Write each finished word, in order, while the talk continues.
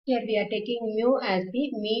Here we are taking mu as the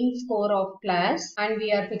mean score of class and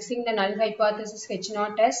we are fixing the null hypothesis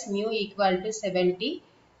H0 as mu equal to 70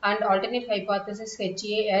 and alternate hypothesis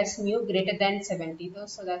HA as mu greater than 70.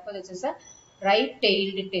 So therefore this is a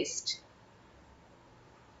right-tailed test.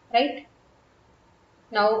 Right?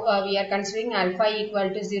 Now we are considering alpha equal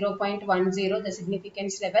to 0.10, the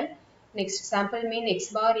significance level. Next, sample mean x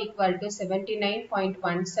bar equal to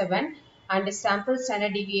 79.17 and sample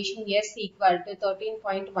standard deviation S equal to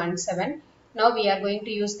 13.17. Now we are going to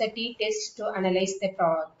use the t-test to analyze the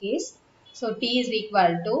case. So t is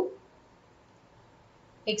equal to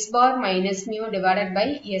x bar minus mu divided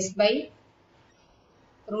by S by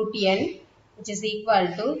root n, which is equal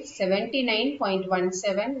to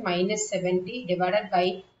 79.17 minus 70 divided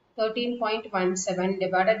by 13.17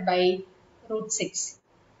 divided by root 6.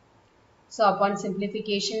 So upon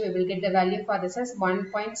simplification, we will get the value for this as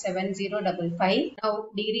 1.7055. Now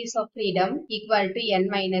degrees of freedom equal to n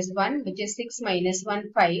minus 1, which is 6 minus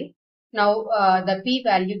 1, 5. Now the p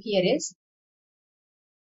value here is,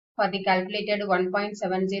 for the calculated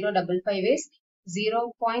 1.7055 is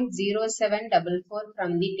 0.0744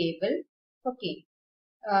 from the table. Okay.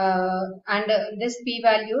 And this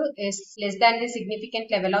p-value is less than the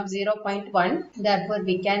significant level of 0.1. Therefore,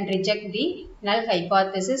 we can reject the null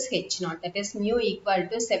hypothesis H0. That is, mu equal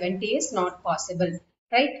to 70 is not possible.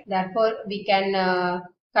 Right? Therefore, we can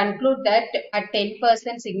conclude that at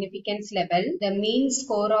 10% significance level, the mean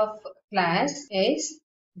score of class is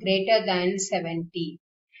greater than 70.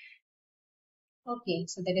 Okay,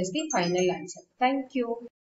 so that is the final answer. Thank you.